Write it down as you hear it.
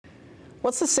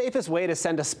What's the safest way to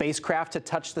send a spacecraft to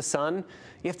touch the sun?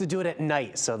 You have to do it at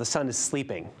night, so the sun is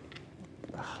sleeping.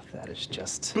 Oh, that is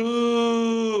just...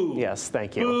 Boo! Yes,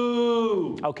 thank you.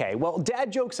 Boo! Okay, well,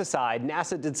 dad jokes aside,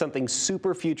 NASA did something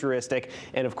super futuristic,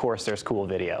 and of course there's cool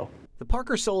video. The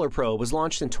Parker Solar Probe was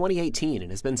launched in 2018 and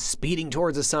has been speeding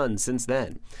towards the sun since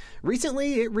then.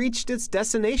 Recently, it reached its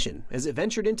destination as it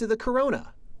ventured into the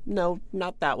corona. No,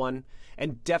 not that one.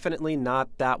 And definitely not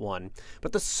that one.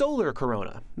 But the solar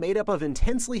corona, made up of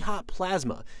intensely hot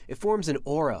plasma. It forms an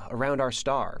aura around our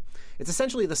star. It's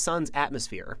essentially the sun's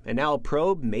atmosphere, and now a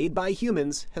probe made by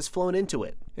humans has flown into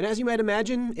it. And as you might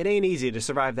imagine, it ain't easy to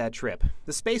survive that trip.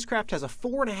 The spacecraft has a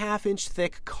 4.5-inch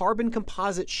thick carbon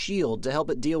composite shield to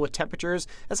help it deal with temperatures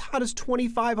as hot as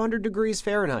 2,500 degrees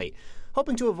Fahrenheit.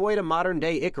 Hoping to avoid a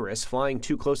modern-day Icarus flying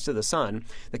too close to the sun,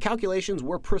 the calculations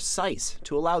were precise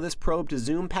to allow this probe to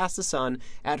zoom past the sun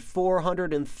at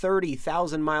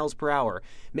 430,000 miles per hour,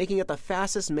 making it the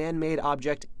fastest man-made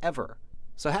object ever.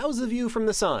 So how's the view from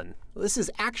the sun? Well, this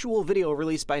is actual video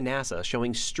released by NASA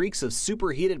showing streaks of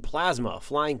superheated plasma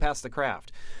flying past the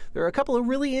craft. There are a couple of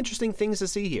really interesting things to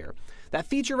see here. That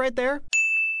feature right there?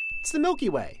 It's the Milky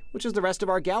Way, which is the rest of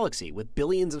our galaxy with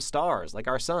billions of stars like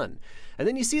our sun. And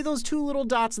then you see those two little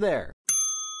dots there.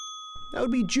 That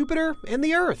would be Jupiter and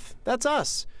the Earth. That's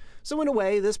us. So in a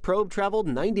way, this probe traveled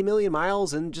 90 million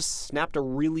miles and just snapped a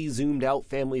really zoomed out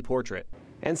family portrait.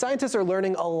 And scientists are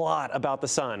learning a lot about the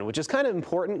sun, which is kind of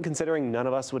important considering none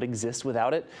of us would exist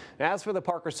without it. As for the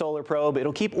Parker Solar Probe,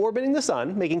 it'll keep orbiting the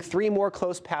sun, making 3 more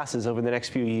close passes over the next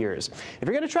few years. If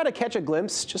you're going to try to catch a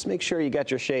glimpse, just make sure you got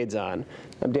your shades on.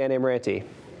 I'm Dan Amarante,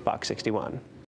 Box 61.